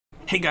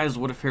Hey guys,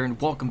 what if here, and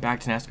welcome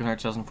back to NASCAR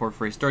 2004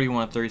 for race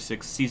 31 of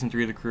 36, season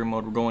 3 of the career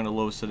mode. We're going to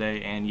Lowe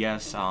today, and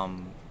yes,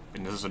 and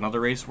this is another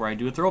race where I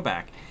do a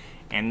throwback,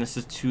 and this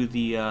is to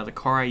the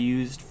car I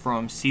used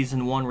from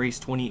season 1 race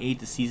 28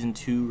 to season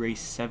 2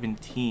 race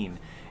 17.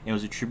 It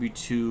was a tribute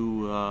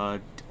to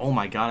oh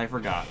my god, I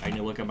forgot. I need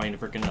to look at my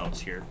freaking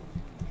notes here.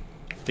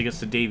 I think it's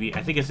the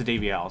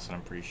Davey Allison.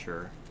 I'm pretty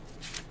sure.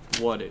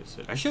 What is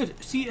it? I should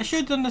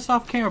have done this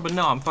off camera, but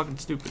no, I'm fucking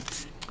stupid.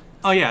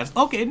 Oh yeah, it's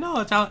okay.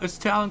 No, it's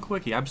Talon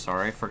Quickie. I'm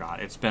sorry, I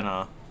forgot. It's been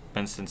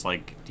since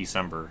like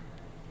December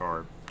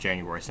or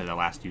January since I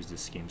last used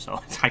this scheme,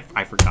 so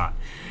I forgot.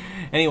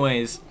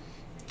 Anyways,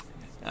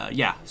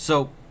 yeah.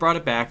 So brought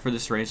it back for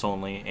this race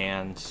only,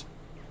 and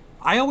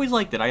I always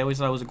liked it. I always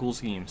thought it was a cool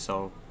scheme.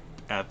 So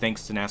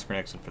thanks to NASCAR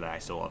Nixon for that. I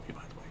still love you,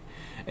 by the way.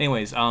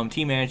 Anyways,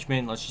 team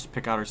management. Let's just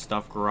pick out our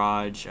stuff.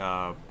 Garage.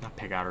 Not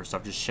pick out our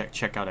stuff. Just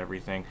check out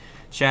everything.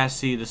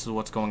 Chassis. This is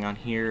what's going on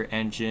here.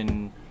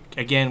 Engine.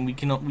 Again, we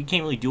can't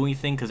really do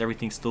anything because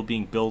everything's still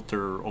being built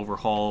or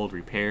overhauled,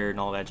 repaired, and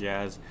all that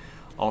jazz.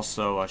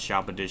 Also,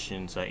 shop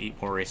additions,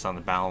 8 more race on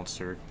the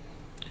balancer.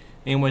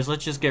 Anyways,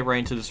 let's just get right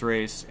into this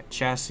race.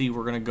 Chassis,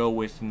 we're gonna go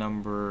with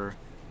number.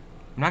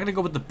 I'm not gonna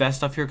go with the best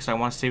stuff here because I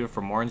want to save it for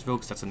Martinsville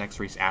because that's the next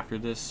race after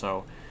this.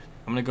 So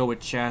I'm gonna go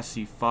with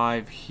chassis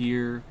 5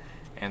 here,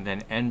 and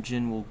then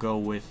engine we'll go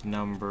with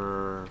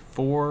number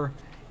 4,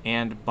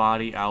 and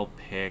body I'll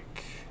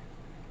pick.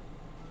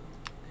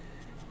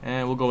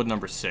 And we'll go with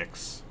number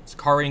 6. It's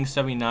car rating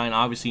 79,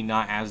 obviously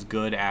not as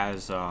good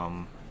as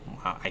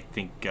I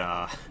think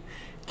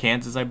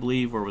Kansas, I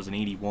believe, where it was an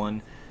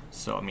 81.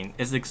 So I mean,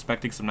 it's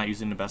expected because I'm not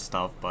using the best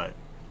stuff, but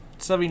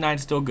 79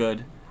 is still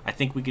good. I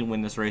think we can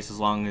win this race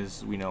as long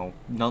as we know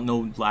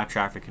no lap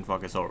traffic can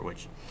fuck us over,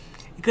 which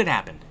it could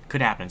happen.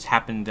 Could happen. It's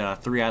happened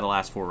 3 out of the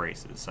last 4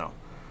 races. So,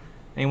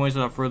 anyways,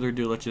 without further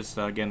ado, let's just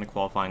get into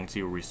qualifying and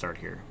see where we start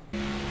here.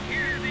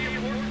 Here's the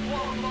important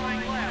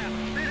qualifying lap.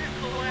 This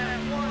is the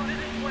last one. This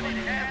is when it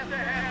has to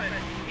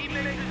happen. He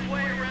makes his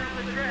way around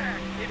the track.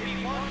 If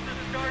he wants to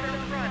start up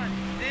front,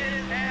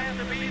 this has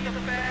to be the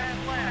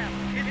fast lap.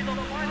 It's the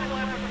final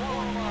lap of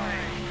qualifying.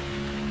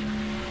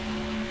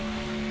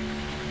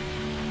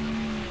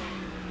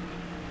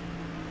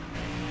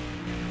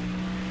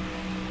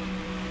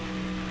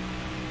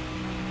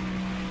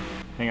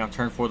 Hang on,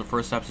 turn 4, the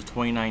first lap's a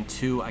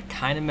 29.2. I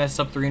kind of messed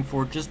up 3 and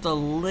 4 just a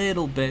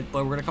little bit, but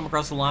we're going to come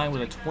across the line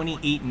with a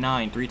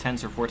 28.9,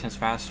 3/10 or 4/10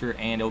 faster,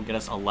 and it'll get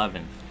us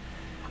 11th.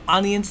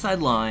 On the inside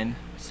line,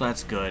 so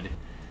that's good.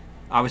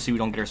 Obviously, we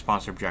don't get our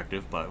sponsor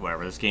objective, but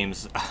whatever. This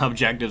game's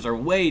objectives are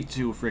way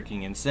too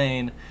freaking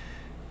insane.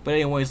 But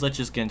anyways, let's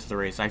just get into the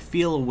race. I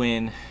feel a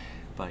win,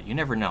 but you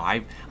never know.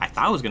 I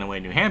thought I was going to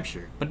win New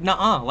Hampshire, but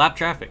nah, lap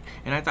traffic.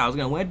 And I thought I was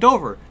going to win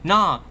Dover.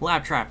 Nah,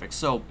 lap traffic.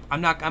 So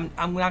I'm not going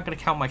to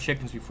count my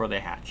chickens before they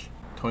hatch.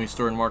 Tony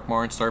Stewart and Mark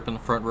Martin start up in the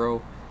front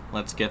row.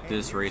 Let's get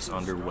this race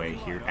underway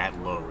here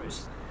at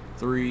Lowe's.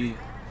 3,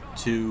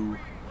 2,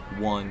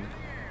 1.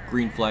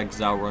 Green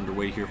flags out. We're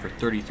underway here for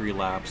 33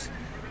 laps.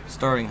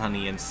 Starting on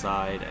the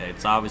inside.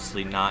 It's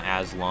obviously not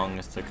as long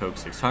as the Coke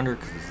 600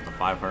 because this is the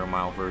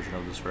 500-mile version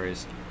of this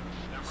race.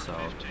 So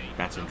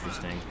that's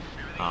interesting.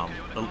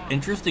 An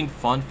interesting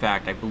fun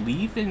fact, I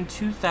believe in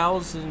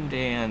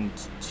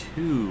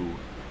 2002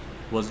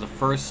 was the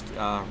first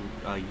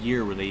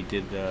year where they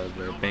did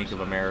the Bank of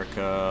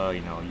America,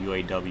 you know,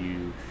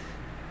 UAW,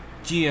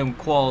 GM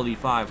Quality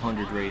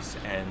 500 race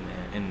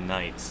in the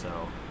night,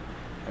 so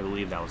I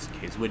believe that was the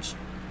case, which,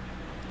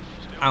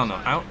 I don't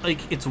know,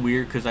 it's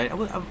weird, because I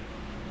burped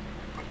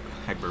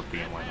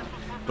again, why not,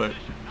 but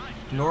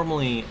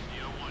normally,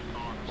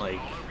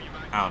 like,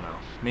 I don't know,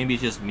 maybe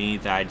it's just me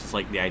that I just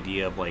like the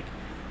idea of, like,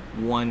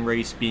 one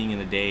race being in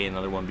the day,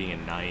 another one being at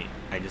night.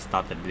 I just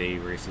thought the day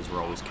races were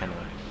always kind of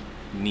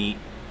neat.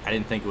 I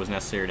didn't think it was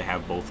necessary to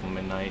have both of them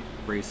at night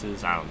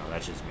races. I don't know,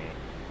 that's just me.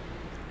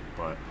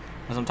 But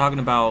as I'm talking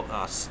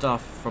about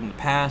stuff from the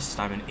past,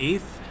 I'm in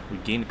 8th. We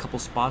gained a couple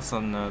spots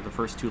on the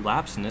first 2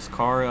 laps, and this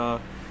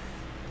car,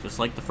 just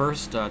like the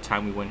first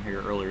time we went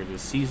here earlier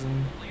this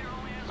season,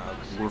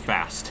 we're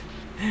fast.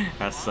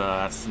 That's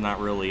not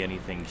really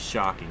anything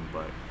shocking,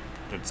 but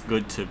it's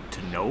good to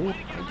know,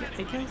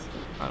 I guess.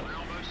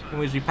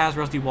 Anyways, we passed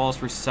Rusty Wallace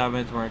for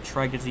 7th. We're going to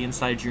try to get to the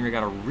inside. Junior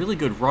got a really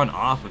good run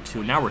off of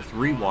 2. Now we're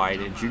 3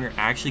 wide, and Junior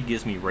actually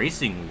gives me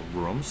racing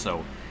room,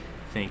 so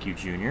thank you,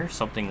 Junior.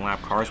 Something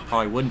lap cars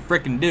probably wouldn't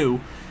frickin'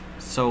 do.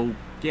 So,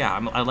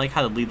 yeah, I like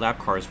how the lead lap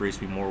cars race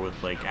me more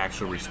with, like,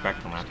 actual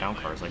respect than lap down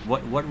cars. Like,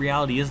 what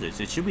reality is this?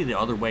 It should be the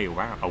other way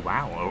around,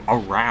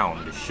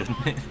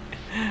 shouldn't it?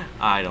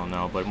 I don't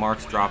know, but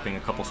Mark's dropping a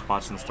couple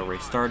spots since the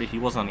race started. He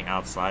was on the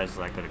outside,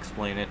 so I could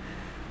explain it.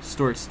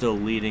 Stewart's still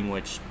leading,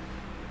 which,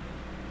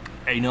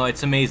 you know,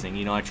 it's amazing.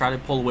 You know, I try to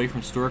pull away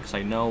from Stewart because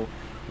I know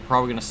we're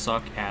probably going to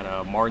suck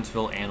at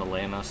Martinsville and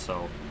Atlanta,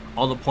 so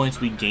all the points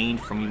we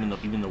gained from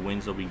even the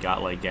wins that we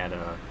got, like at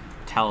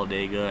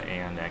Talladega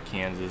and at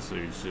Kansas,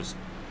 it's just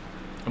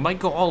It might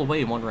go all the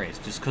way in one race,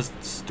 just because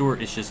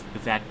Stewart is just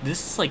that. This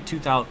is like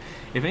 2000.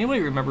 If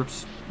anybody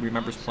remembers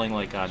playing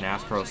like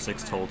NASCAR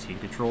 06 Total Team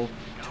Control,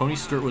 Tony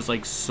Stewart was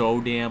like so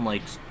damn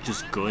like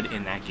just good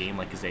in that game,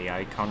 like his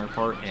AI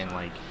counterpart, and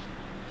like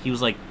he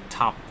was like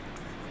top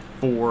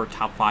 4,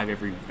 top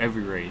 5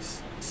 every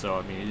race. So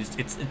I mean,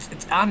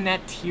 it's on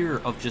that tier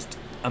of just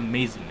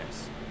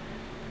amazingness.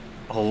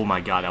 Oh my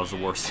God, that was the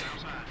worst.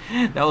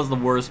 That was the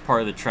worst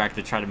part of the track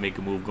to try to make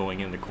a move going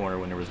in the corner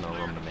when there was no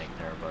room to make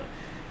there, but.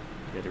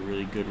 Get a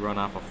really good run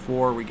off of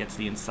 4. We get to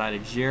the inside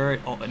of Jarrett.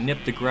 Oh,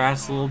 nipped the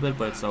grass a little bit,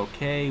 but it's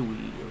okay.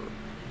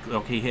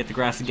 Okay, hit the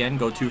grass again.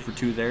 Go 2 for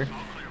 2 there.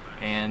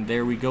 And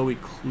there we go. We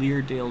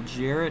clear Dale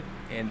Jarrett.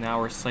 And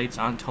now our sights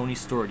on Tony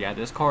Stewart. Yeah,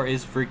 this car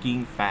is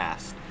freaking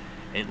fast.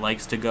 It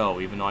likes to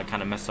go, even though I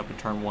kind of messed up in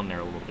turn 1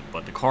 there a little bit.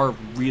 But the car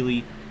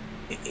really,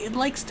 it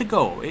likes to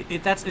go.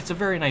 It's a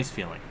very nice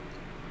feeling.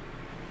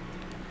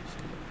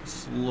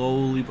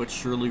 Slowly but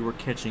surely we're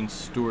catching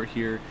Stewart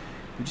here.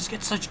 We just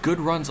get such good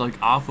runs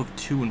like off of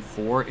 2 and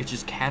 4. It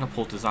just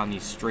catapults us on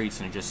these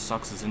straights and it just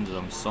sucks us into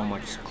them so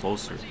much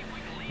closer.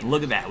 And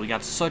look at that. We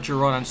got such a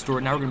run on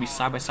Stewart. Now we're going to be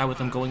side by side with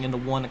him going into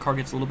 1. The car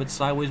gets a little bit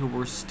sideways, but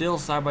we're still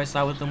side by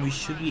side with him. We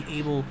should be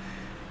able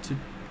to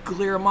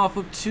clear him off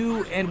of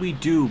 2, and we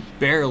do.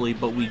 Barely,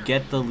 but we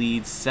get the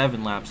lead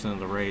 7 laps into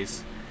the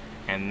race.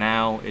 And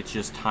now it's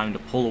just time to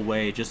pull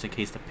away just in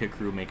case the pit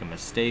crew make a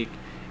mistake.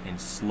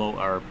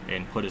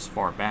 And put us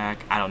far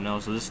back. I don't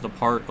know. So this is the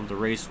part of the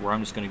race where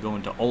I'm just going to go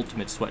into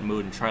ultimate sweat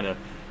mode and try to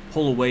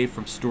pull away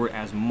from Stewart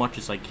as much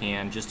as I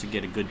can just to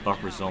get a good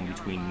buffer zone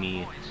between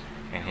me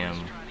and him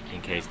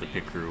in case the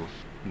pit crew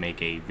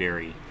make a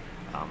very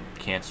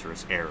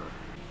cancerous error.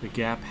 The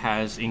gap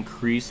has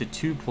increased to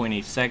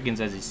 2.8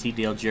 seconds as you see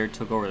Dale Jarrett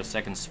took over the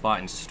 2nd spot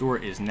and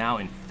Stewart is now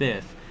in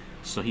 5th.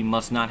 So he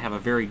must not have a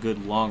very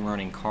good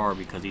long-running car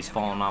because he's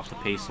fallen off the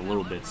pace a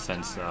little bit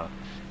since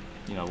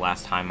you know,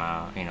 last time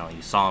you know,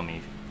 you saw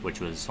me, which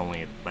was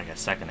only like a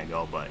second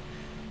ago, but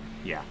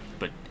yeah,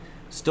 but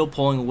still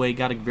pulling away.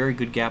 Got a very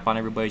good gap on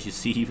everybody. As you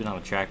see, even on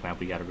the track map,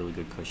 we got a really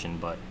good cushion,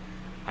 but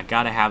I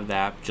gotta have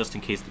that just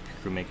in case the pit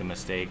crew make a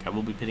mistake. I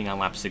will be pitting on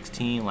lap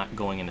 16,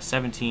 going into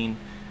 17.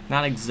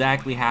 Not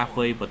exactly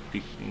halfway, but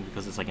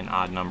because it's like an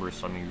odd number,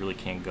 so I mean, you really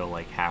can't go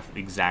like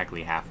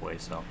exactly halfway.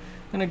 So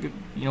I'm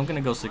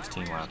gonna go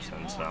 16 laps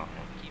in. So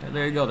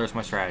there you go. There's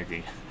my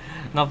strategy.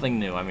 Nothing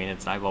new. I mean,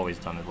 I've always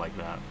done it like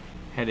that.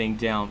 Heading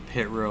down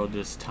pit road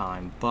this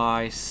time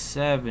by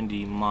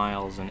 70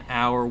 miles an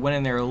hour. Went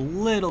in there a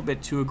little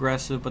bit too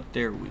aggressive, but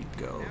there we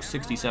go.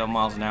 67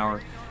 miles an hour.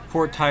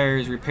 4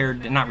 tires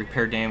not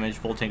repaired damage.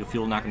 Full tank of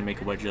fuel, not going to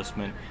make a wet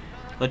adjustment.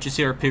 Let's just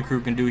see what our pit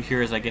crew can do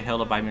here as I get held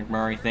up by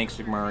McMurray. Thanks,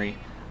 McMurray.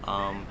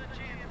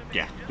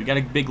 Yeah, we got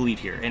a big lead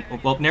here. And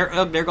well,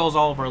 there goes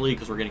all of our lead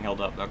because we're getting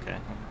held up. Okay.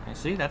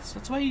 See, that's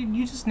why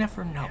you just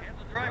never know.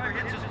 The driver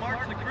hits his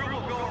mark, the crew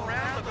will go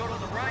around, they'll go to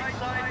the right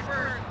side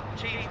first.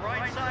 Change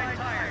right side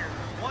tire.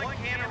 1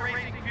 can of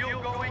racing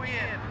fuel going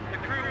in. The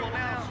crew will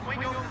now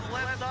swing over to the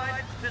left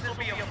side. This will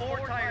be a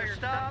 4-tire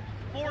stop.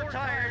 4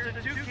 tires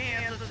and 2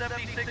 cans of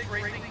 76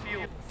 racing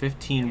fuel.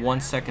 15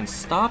 1-second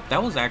stop.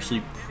 That was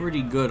actually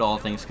pretty good, all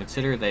things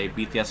considered. They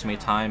beat the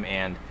estimated time,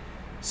 and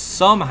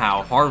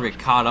somehow Harvick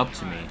caught up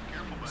to me.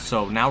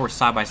 So now we're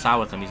side by side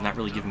with him. He's not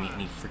really giving me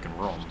any freaking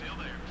room.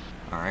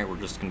 Alright, we're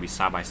just going to be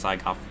side by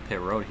side off the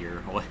pit road here.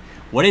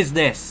 What is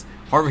this?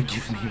 Harvick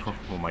giving me...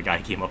 Oh my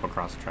God, he came up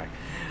across the track.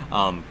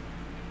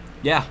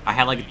 Yeah, I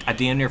had like a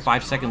damn near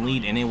 5-second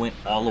lead, and it went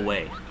all the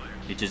way.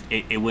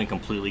 It went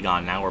completely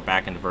gone. Now we're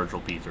back into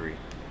virtual P3.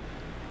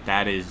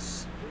 That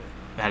is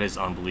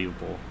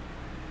unbelievable.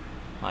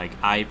 Like,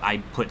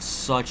 I put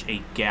such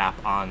a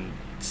gap on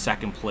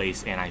 2nd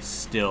place, and I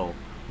still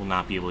will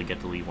not be able to get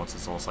the lead once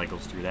this all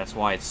cycles through. That's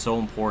why it's so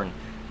important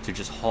to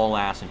just haul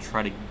ass and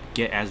try to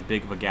get as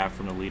big of a gap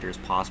from the leader as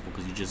possible,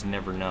 because you just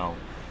never know.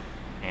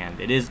 And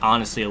it is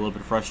honestly a little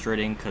bit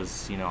frustrating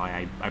because, you know,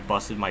 I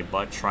busted my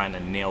butt trying to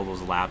nail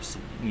those laps,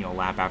 you know,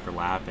 lap after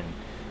lap, and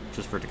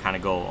just for it to kind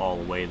of go all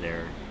the way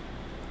there,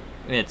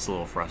 it's a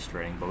little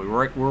frustrating. But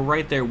we're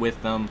right there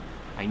with them.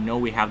 I know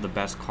we have the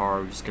best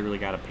car. We just really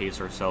got to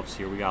pace ourselves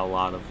here. We got a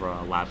lot of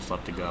laps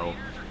left to go,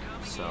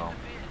 so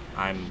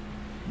I'm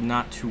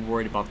not too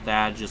worried about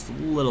that. Just a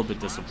little bit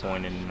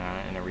disappointed in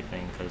that and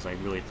everything, because I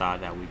really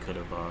thought that we could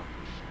have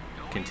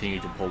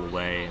continued to pull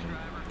away and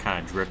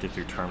kind of drifted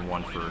through turn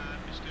 1 for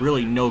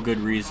really no good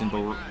reason. But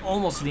we're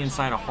almost to the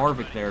inside of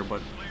Harvick there,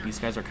 but these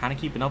guys are kind of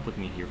keeping up with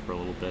me here for a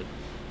little bit.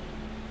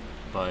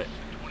 But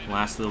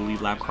last of the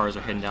lead lap cars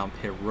are heading down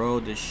pit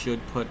road. This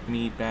should put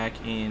me back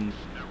in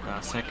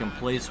 2nd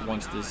place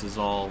once this is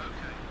all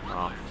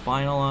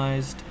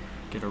finalized.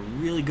 Get a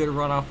really good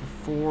run off of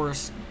 4.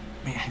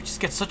 Man, just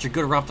get such a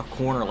good run off the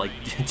corner, like,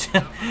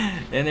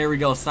 and there we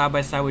go, side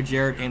by side with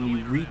Jarrett, and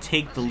we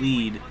retake the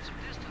lead.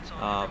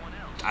 That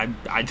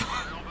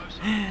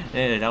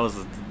was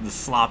the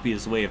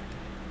sloppiest way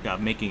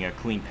of making a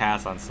clean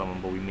pass on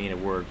someone, but we made it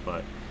work.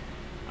 But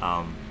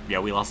yeah,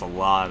 we lost a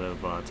lot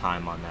of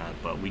time on that,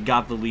 but we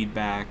got the lead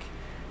back,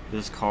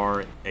 This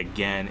car,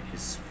 again,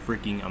 is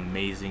freaking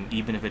amazing.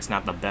 Even if it's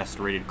not the best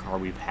rated car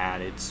we've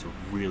had, it's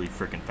really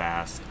freaking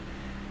fast.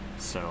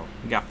 So,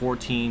 we got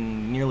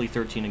 14, nearly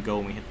 13 to go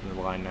when we hit the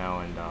line now,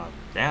 and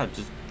yeah,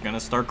 just gonna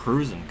start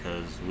cruising,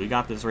 because we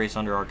got this race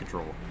under our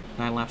control.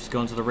 9 laps to go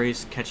into the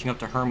race, catching up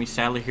to Hermie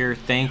Sadler here.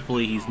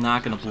 Thankfully, he's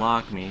not gonna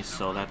block me,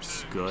 so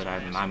that's good.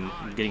 I'm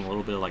getting a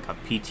little bit of like a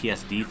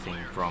PTSD thing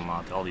from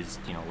all these,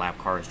 you know, lap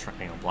cars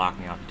trying to block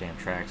me off the damn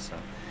track, so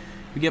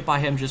we get by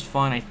him just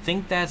fine. I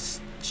think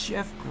that's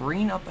Jeff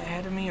Green up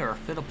ahead of me, or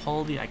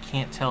Fittipaldi. I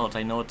can't tell.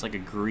 I know it's like a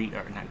green,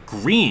 or not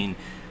green.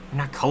 I'm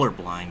not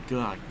colorblind.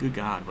 Good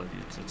God, but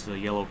it's a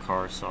yellow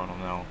car, so I don't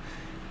know.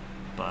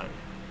 But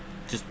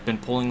just been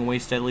pulling away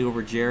steadily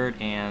over Jared,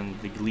 and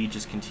the lead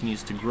just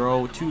continues to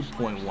grow.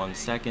 2.1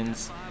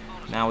 seconds.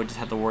 Now we just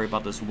have to worry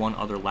about this one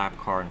other lap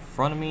car in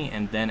front of me,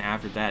 and then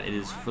after that, it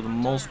is for the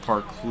most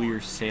part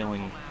clear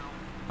sailing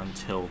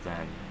until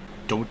then.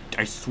 Don't,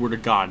 I swear to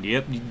God,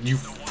 yep, you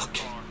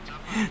fucking,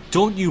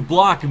 don't you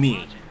block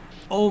me.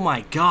 Oh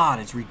my God,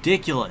 it's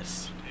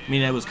ridiculous. I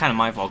mean, it was kind of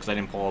my fault because I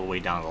didn't pull all the way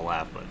down to the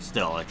left, but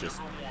still, it just,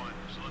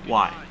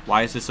 why?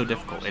 Why is this so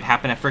difficult? It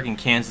happened at freaking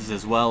Kansas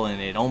as well,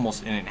 and it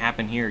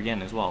happened here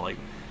again as well. Like,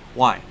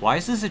 why? Why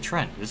is this a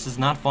trend? This is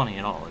not funny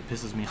at all. It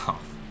pisses me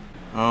off.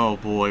 Oh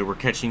boy, we're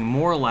catching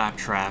more lap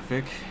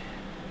traffic.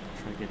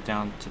 Try to get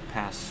down to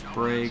past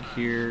Sprague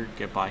here,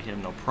 get by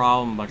him no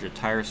problem. Bunch of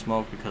tire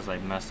smoke because I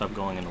messed up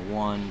going into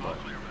one, but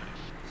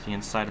it's the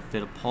inside of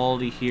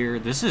Fittipaldi here.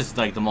 This is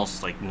like the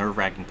most like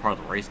nerve-wracking part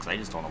of the race because I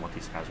just don't know what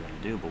these guys are going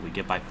to do, but we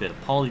get by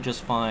Fittipaldi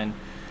just fine.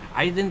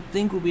 I didn't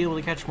think we'll be able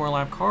to catch more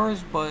lap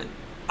cars, but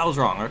I was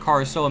wrong. Our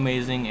car is so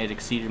amazing, it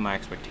exceeded my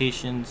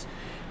expectations.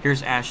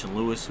 Here's Ashton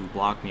Lewis, who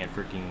blocked me at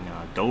freaking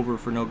Dover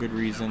for no good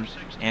reason,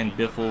 and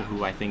Biffle,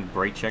 who I think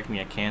brake checked me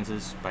at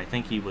Kansas, but I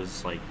think he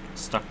was like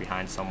stuck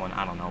behind someone,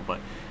 I don't know, but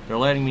they're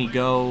letting me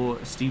go.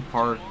 Steve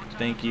Park,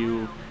 thank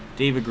you.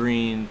 David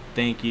Green,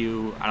 thank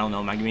you. I don't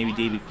know, maybe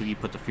David Quickie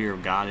put the fear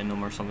of God in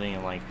him or something,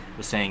 and like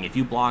was saying, if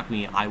you block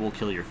me, I will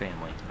kill your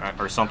family,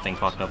 or something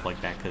fucked up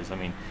like that, because I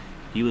mean,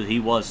 he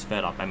was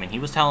fed up. I mean, he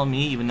was telling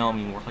me, even though I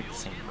mean, we're like the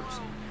same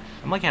person.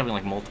 I'm like having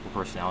like multiple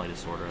personality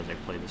disorder as I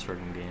play this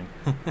friggin' game.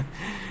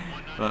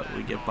 But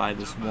we get by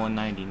this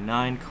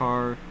 199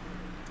 car,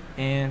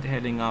 and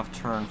heading off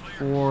turn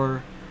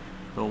 4.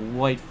 The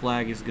white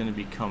flag is going to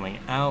be coming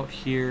out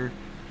here.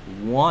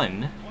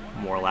 1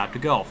 more lap to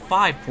go.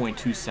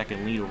 5.2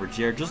 second lead over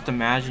Jared. Just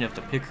imagine if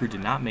the pit crew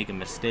did not make a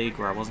mistake,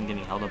 or I wasn't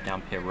getting held up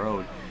down pit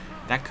road.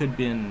 That could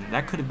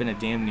have been a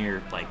damn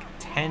near like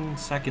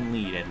 10-second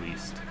lead at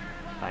least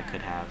I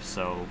could have.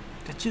 So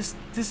this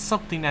is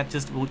something that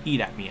just will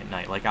eat at me at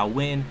night. Like, I'll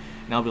win,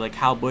 and I'll be like,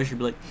 Kyle Busch will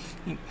be like,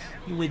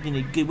 you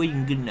wasn't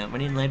good enough, I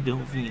didn't like the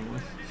whole field.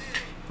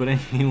 But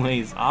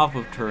anyways, off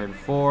of turn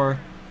 4,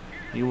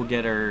 we will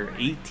get our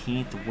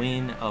 18th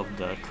win of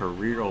the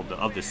career,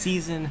 of the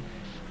season.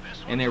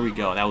 And there we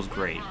go, that was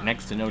great.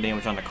 Next to no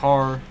damage on the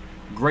car.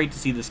 Great to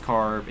see this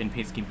car in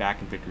paint scheme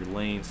back in victory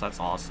lane, so that's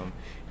awesome.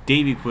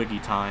 Davey Quickie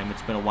time.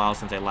 It's been a while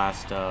since I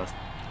last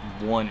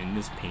won in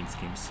this paint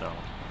scheme, so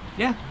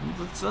yeah,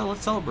 let's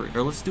celebrate,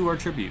 or let's do our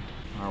tribute.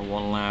 Our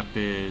 1 lap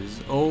is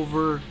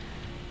over,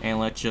 and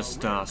let's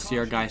just see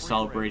our guys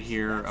celebrate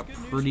here. A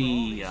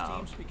pretty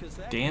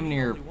damn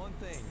near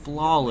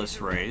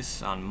flawless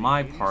race on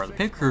my part. The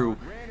pit crew,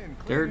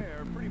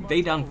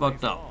 they done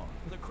fucked up.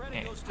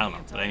 And, I don't know,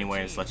 but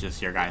anyways, let's just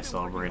see our guys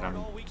celebrate.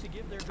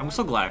 I'm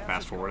so glad I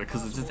fast forwarded,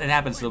 because it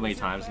happens so many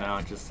times now.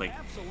 It's just like,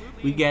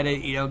 we get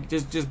it, you know,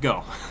 just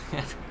go.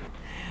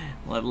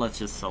 Let's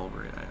just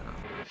celebrate. I don't know.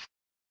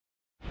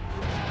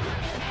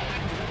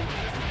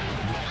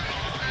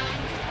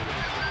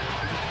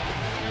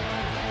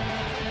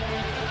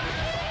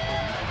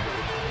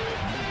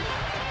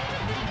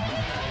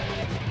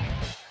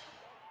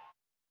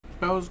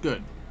 That was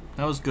good.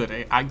 That was good.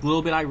 A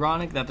little bit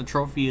ironic that the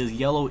trophy is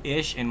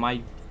yellow-ish and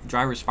my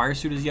driver's fire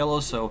suit is yellow,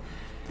 so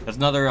that's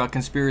another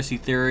conspiracy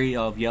theory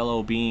of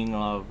yellow being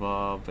of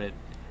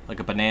like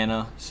a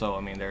banana. So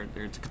I mean, there's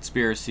a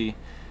conspiracy,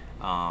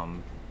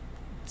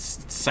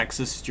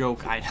 sexist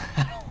joke. I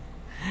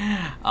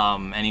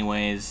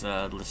anyways,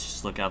 let's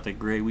just look out the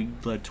grid. We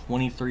led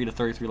 23 to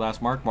 33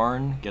 last. Mark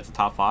Martin gets a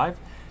top 5.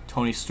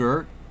 Tony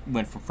Stewart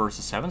went from 1st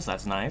to 7th, so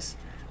that's nice.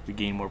 We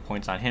gained more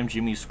points on him.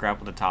 Jimmy scrapped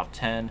with the top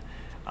 10.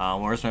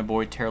 Where's my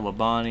boy Terry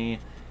Labonte?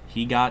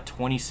 He got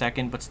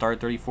 22nd but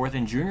started 34th.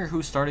 And Junior,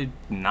 who started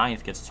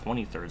 9th, gets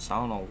 23rd. So I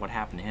don't know what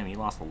happened to him. He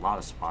lost a lot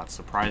of spots.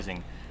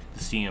 Surprising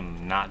to see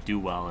him not do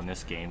well in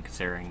this game,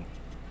 considering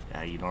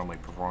he normally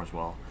performs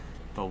well.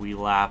 But we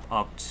lap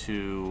up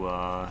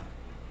to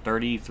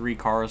 33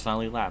 cars on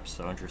only laps,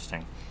 so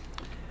interesting.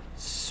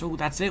 So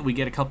that's it. We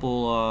get a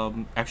couple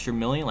extra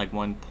million, like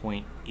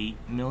 1.8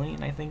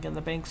 million, I think, in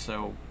the bank.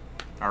 So,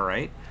 all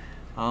right.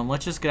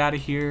 Let's just get out of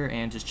here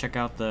and just check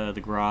out the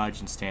garage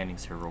and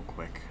standings here real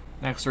quick.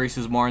 Next race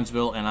is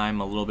Martinsville, and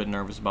I'm a little bit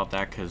nervous about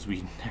that because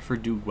we never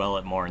do well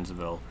at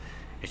Martinsville.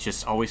 It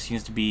just always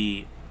seems to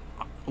be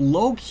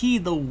low-key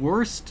the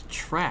worst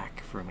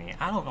track for me.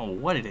 I don't know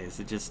what it is.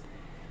 It just,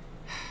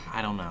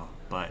 I don't know.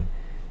 But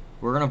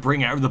we're gonna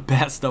bring out the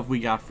best stuff we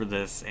got for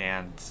this,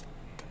 and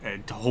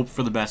to hope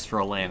for the best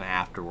for Atlanta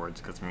afterwards.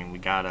 Because I mean, we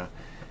gotta.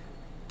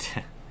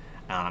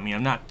 I mean,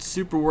 I'm not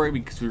super worried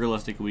because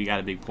realistically we got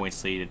a big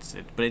points lead.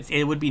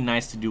 It would be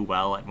nice to do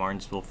well at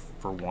Martinsville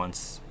for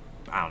once.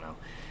 I don't know.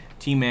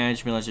 Team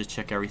management. Let's just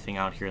check everything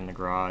out here in the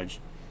garage.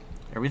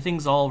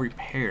 Everything's all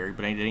repaired,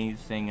 but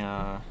anything.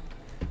 I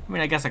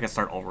mean, I guess I could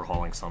start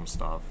overhauling some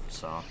stuff.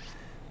 So,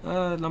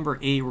 number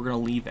 8 we're gonna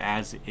leave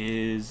as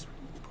is.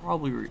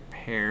 Probably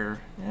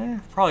repair.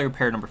 Probably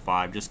repair number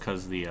 5 just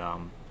because the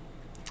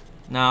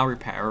no,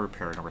 repair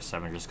number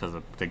 7 just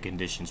because the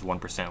condition's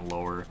 1%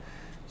 lower.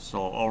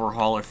 So I'll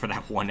overhaul it for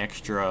that 1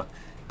 extra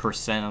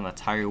 % on the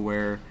tire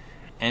wear.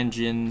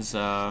 Engines,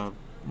 what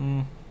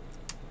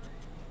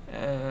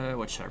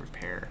should I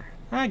repair?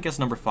 I guess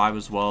number 5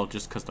 as well,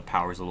 just because the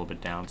power's a little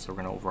bit down, so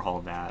we're going to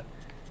overhaul that.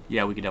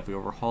 Yeah, we could definitely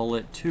overhaul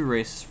it. 2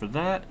 races for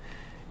that.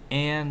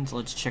 And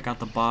let's check out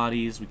the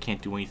bodies. We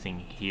can't do anything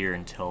here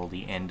until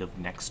the end of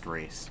next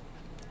race.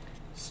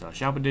 So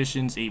shop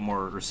additions, 7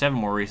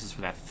 more races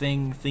for that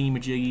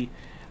thingy-majiggy.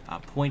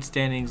 Point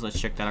standings, let's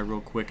check that out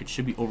real quick. It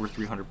should be over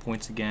 300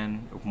 points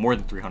again, more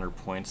than 300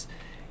 points.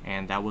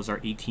 And that was our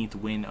 18th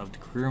win of the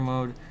career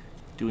mode.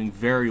 Doing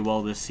very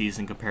well this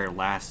season compared to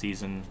last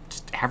season.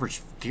 Just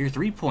average tier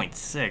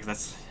 3.6.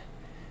 That's,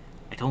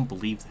 I don't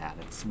believe that.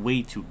 It's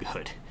way too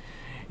good.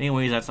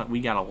 Anyways,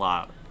 we got a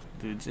lot.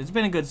 It's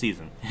been a good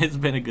season. It's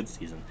been a good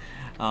season.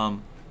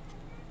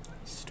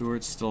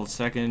 Stewart's still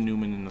 2nd,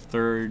 Newman in the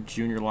 3rd.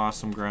 Junior lost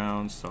some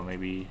ground, so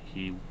maybe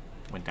he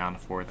went down to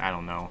 4th. I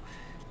don't know.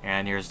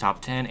 And here's the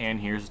top 10, and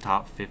here's the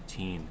top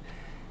 15.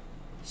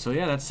 So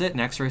yeah, that's it.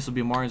 Next race will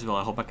be Martinsville.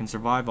 I hope I can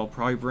survive. I'll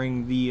probably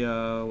bring the,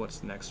 what's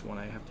the next one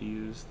I have to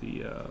use?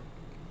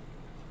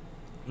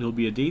 It'll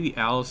be a Davey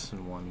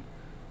Allison one.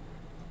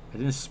 I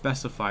didn't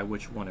specify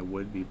which one it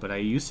would be, but I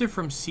used it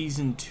from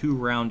Season 2,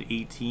 Round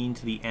 18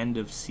 to the end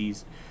of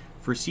Season...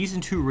 For Season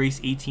 2,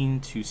 Race 18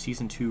 to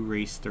Season 2,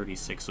 Race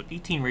 36. So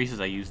 18 races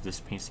I used this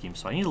paint scheme,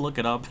 so I need to look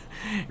it up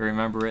and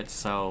remember it,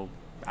 so...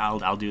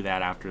 I'll do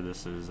that after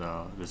this is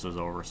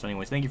over. So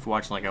anyways, thank you for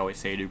watching. Like I always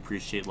say, I do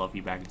appreciate, love,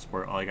 feedback, and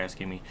support. All you guys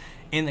give me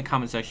in the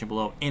comment section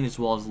below, and as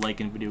well as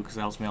liking the video because it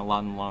helps me out a lot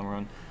in the long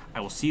run.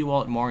 I will see you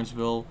all at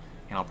Martinsville,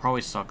 and I'll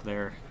probably suck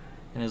there.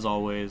 And as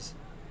always,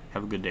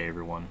 have a good day,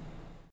 everyone.